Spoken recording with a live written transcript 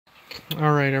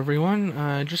Alright everyone,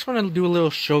 I just want to do a little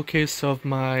showcase of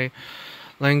my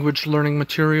language learning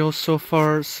materials so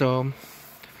far.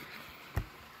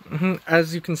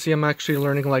 As you can see, I'm actually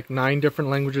learning like 9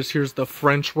 different languages. Here's the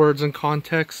French words and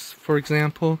context, for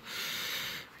example.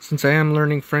 Since I am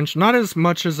learning French, not as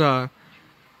much as the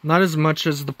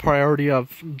priority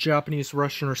of Japanese,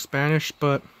 Russian, or Spanish,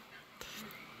 but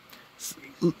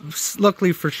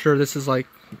luckily for sure this is like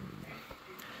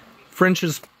French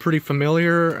is pretty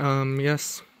familiar.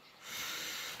 Yes,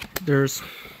 there's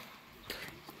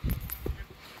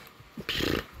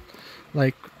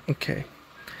like, okay,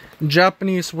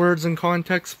 Japanese words and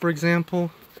context, for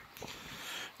example.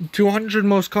 200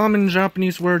 most common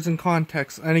Japanese words and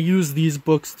context, and I use these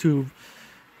books to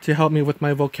help me with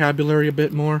my vocabulary a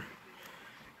bit more.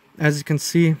 As you can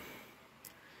see,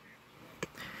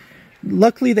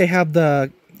 luckily they have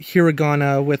the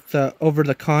hiragana with over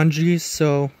the kanji,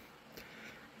 so.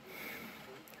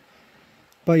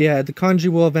 But yeah, the kanji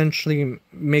will eventually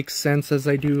make sense as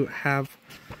I do have.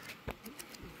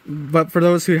 But for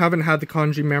those who haven't had the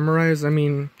kanji memorized, I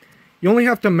mean, you only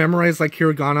have to memorize like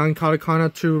hiragana and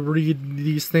katakana to read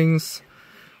these things,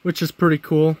 which is pretty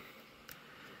cool.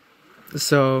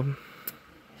 So,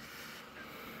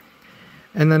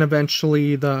 and then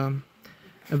eventually the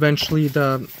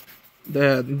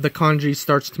kanji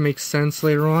starts to make sense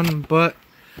later on. But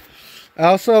I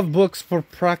also have books for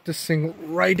practicing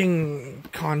writing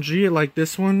kanji, like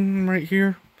this one right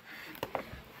here.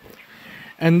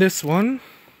 And this one.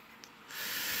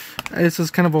 This is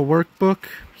kind of a workbook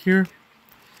here,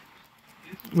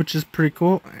 which is pretty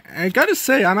cool. I gotta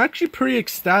say, I'm actually pretty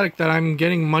ecstatic that I'm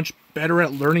getting much better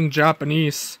at learning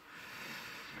Japanese.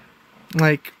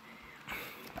 Like,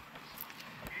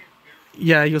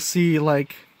 yeah, you'll see,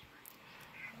 like,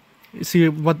 you see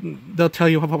what they'll tell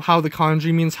you how the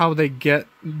kanji means, how they get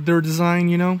their design,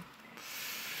 you know?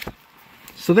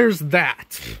 So there's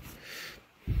that.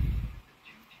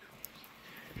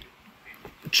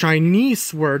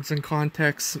 Chinese words and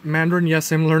context. Mandarin,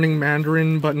 yes, I'm learning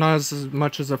Mandarin, but not as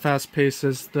much as a fast pace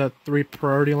as the 3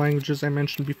 priority languages I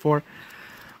mentioned before.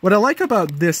 What I like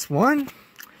about this one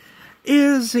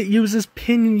is it uses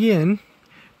pinyin,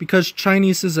 because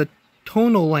Chinese is a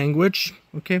tonal language,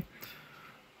 okay?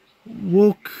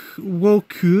 Woku,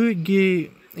 ge,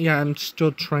 yeah, I'm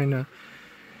still trying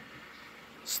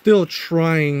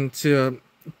to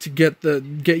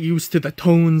get used to the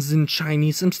tones in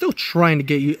Chinese. I'm still trying to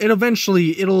get you. It'll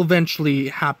eventually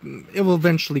happen. It will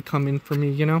eventually come in for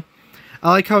me, you know? I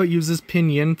like how it uses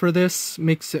pinyin for this.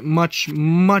 Makes it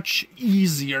much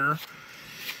easier.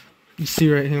 You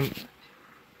see right here.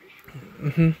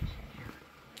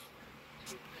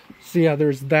 So yeah,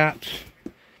 there's that.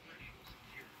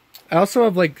 I also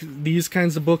have like these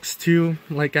kinds of books too.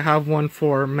 Like I have one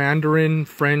for Mandarin,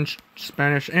 French,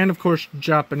 Spanish, and of course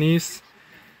Japanese.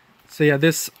 So yeah,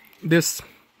 this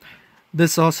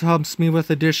also helps me with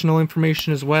additional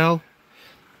information as well.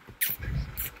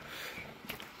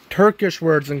 Turkish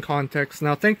words and context.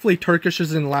 Now, thankfully, Turkish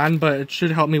is in Latin, but it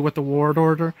should help me with the word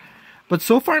order. But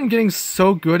so far, I'm getting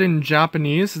so good in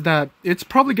Japanese that it's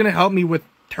probably going to help me with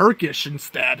Turkish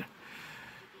instead.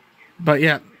 But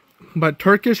yeah, but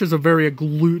Turkish is a very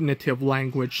agglutinative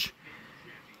language.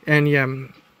 And yeah,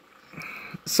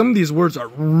 some of these words are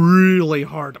really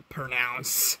hard to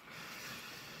pronounce.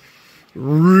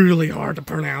 Really hard to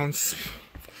pronounce.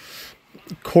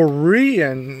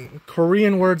 Korean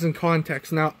words and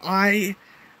context. Now, I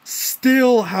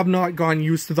still have not gotten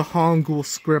used to the Hangul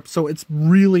script, so it's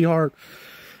really hard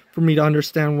for me to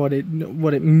understand what it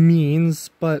means.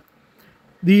 But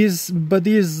these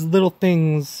little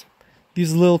things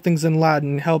in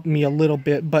Latin help me a little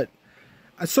bit. But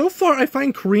so far, I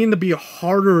find Korean to be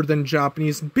harder than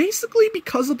Japanese, basically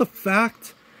because of the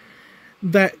fact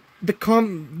that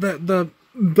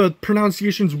the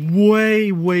pronunciation's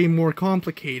way more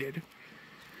complicated.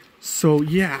 So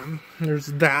yeah, there's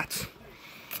that.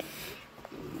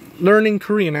 Learning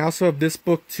Korean. I also have this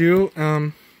book too.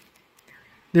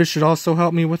 This should also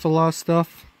help me with a lot of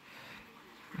stuff.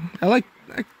 I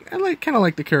kind of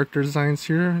like the character designs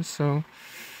here. So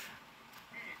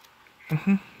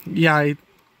yeah,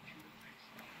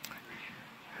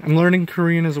 I'm learning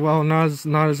Korean as well, not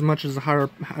as much as high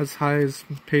as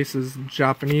pace as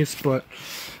Japanese, but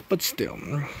still.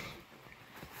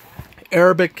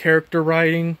 Arabic character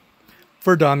writing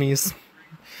for dummies.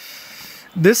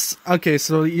 Okay,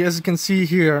 so as you can see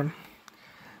here,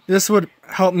 this would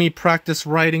help me practice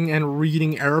writing and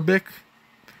reading Arabic.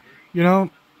 You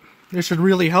know, this should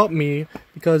really help me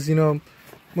because, you know,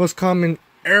 most common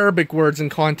Arabic words in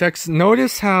context.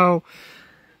 Notice how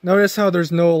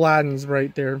there's no Latins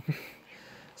right there.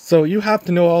 So you have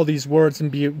to know all these words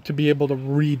and be able to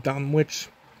read them, which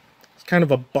is kind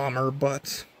of a bummer,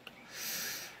 but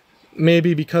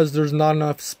maybe because there's not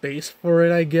enough space for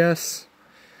it, I guess.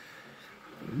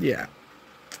 Yeah.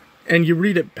 And you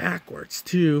read it backwards,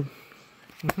 too.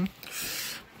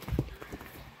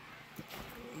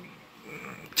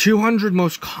 200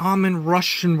 most common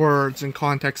Russian words in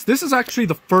context. This is actually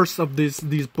the first of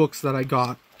these books that I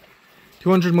got.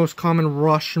 200 most common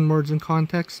Russian words in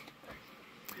context.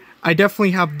 I definitely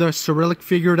have the Cyrillic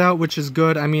figured out, which is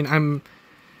good. I mean,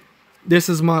 this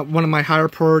is one of my higher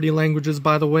priority languages,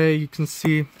 by the way. You can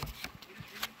see.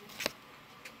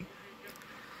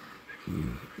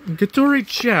 Gituri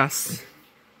chess.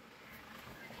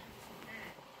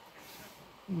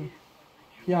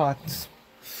 Yeah.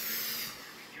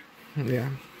 Yeah.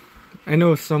 I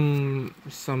know some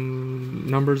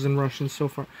numbers in Russian so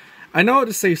far. I know how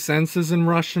to say senses in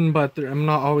Russian, but I'm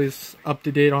not always up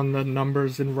to date on the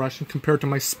numbers in Russian compared to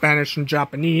my Spanish and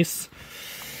Japanese.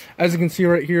 As you can see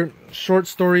right here, short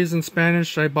stories in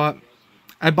Spanish. I bought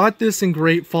this in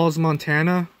Great Falls,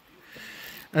 Montana.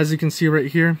 As you can see right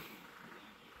here.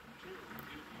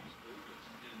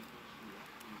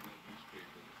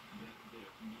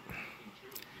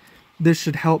 This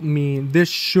should help me. This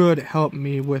should help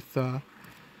me with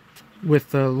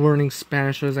learning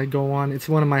Spanish as I go on. It's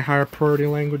one of my higher priority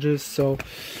languages. So,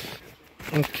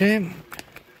 okay.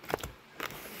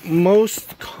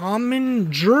 Most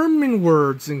common German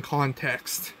words in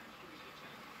context.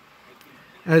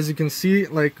 As you can see,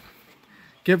 like,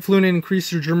 get fluent and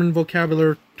increase your German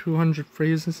vocabulary 200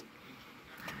 phrases.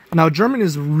 Now, German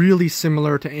is really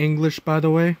similar to English, by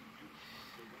the way.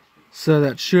 So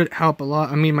that should help a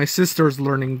lot. I mean, my sister's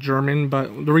learning German,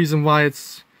 but the reason why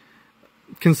it's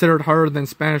considered harder than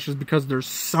Spanish is because there's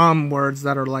some words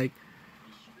that are like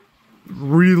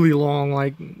really long,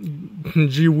 like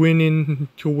gewinen,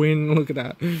 to win. Look at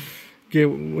that.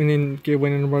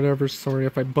 Gewinen, whatever. Sorry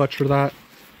if I butcher that.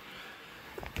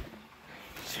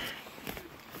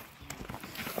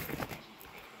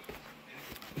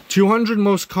 "200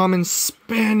 most common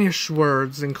Spanish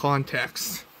words in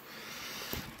context."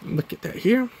 Look at that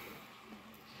here.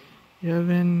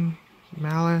 Yevon,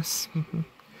 malice,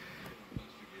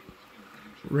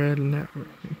 red network,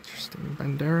 interesting,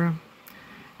 bandera.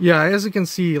 Yeah, as you can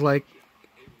see, like,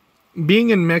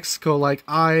 being in Mexico, like,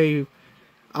 it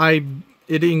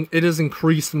has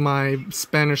increased my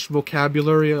Spanish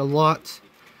vocabulary a lot.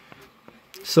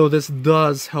 So this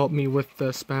does help me with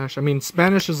the Spanish. I mean,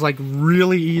 Spanish is, like,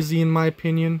 really easy in my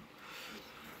opinion.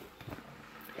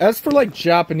 As for, like,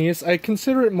 Japanese, I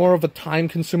consider it more of a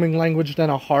time-consuming language than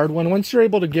a hard one. Once you're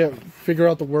able to figure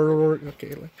out the word order,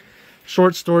 okay, like,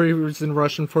 short stories in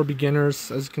Russian for beginners,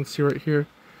 as you can see right here.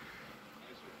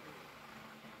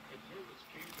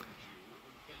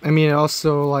 I mean, it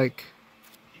also, like,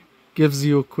 gives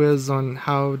you a quiz on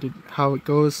how it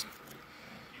goes.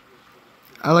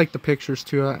 I like the pictures,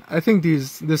 too. I think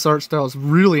this art style is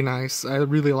really nice. I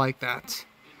really like that.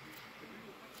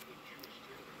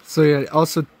 So yeah, it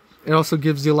also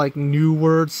gives you like new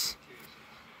words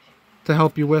to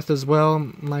help you with as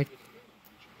well, like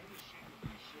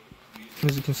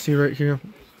as you can see right here.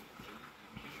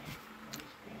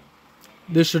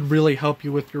 This should really help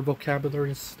you with your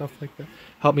vocabulary and stuff like that.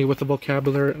 Help me with the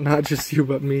vocabulary, not just you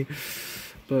but me.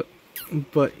 But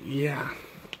yeah.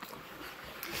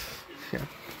 Yeah.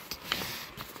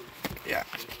 Yeah.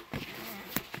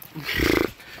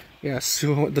 Yeah,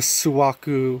 the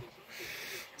Suwaku.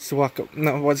 Suwako.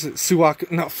 No, what is it? Suwako.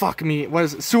 No, fuck me. What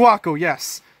is it? Suwako,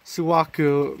 yes.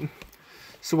 Suwako.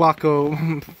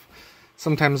 Suwako.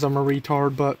 Sometimes I'm a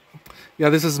retard, but yeah,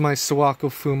 this is my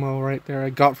Suwako Fumo right there. I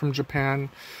got from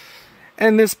Japan.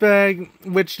 And this bag,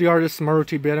 which the artist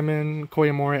Maruti Bitamin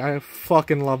Koyamori, I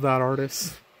fucking love that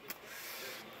artist.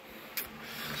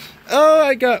 Oh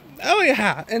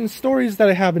yeah, and stories that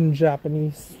I have in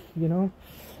Japanese, you know.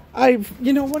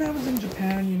 When I was in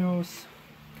Japan,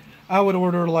 I would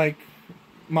order like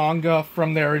manga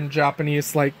from there in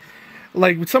Japanese, like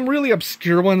some really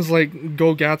obscure ones like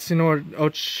Gogatsu or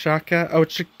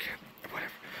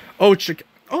Ochika,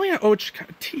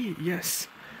 tea, yes.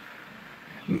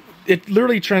 It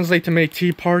literally translates to make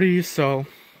tea parties, so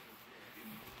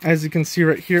as you can see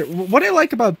right here, what I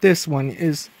like about this one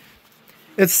is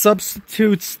it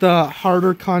substitutes the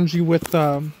harder kanji with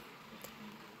the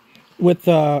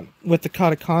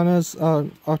katakanas.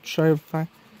 I'll try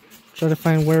to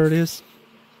find where it is.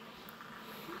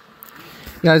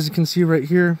 Yeah, as you can see right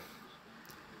here.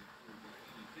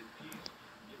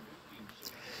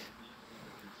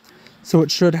 So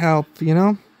it should help,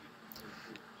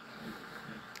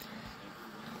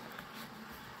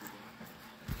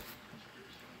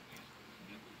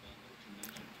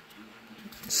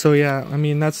 So yeah, I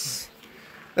mean that's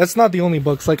not the only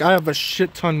books. Like I have a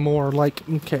shit ton more. Like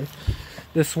okay,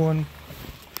 this one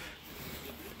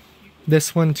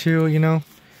too. You know,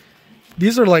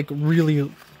 these are like really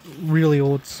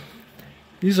old.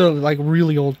 These are like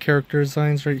really old character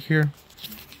designs right here.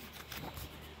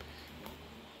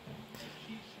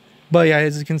 But yeah,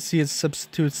 as you can see, it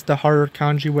substitutes the harder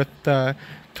kanji with the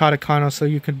katakana, so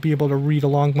you could be able to read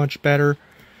along much better.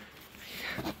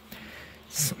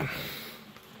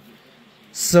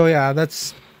 So yeah,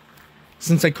 that's...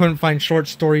 Since I couldn't find short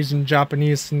stories in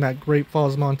Japanese in that Great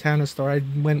Falls, Montana store, I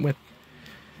went with...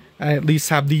 I at least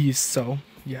have these, so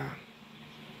yeah.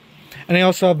 And I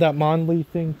also have that Monly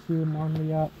thing too,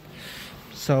 Monly app.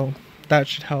 So that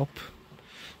should help.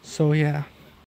 So yeah.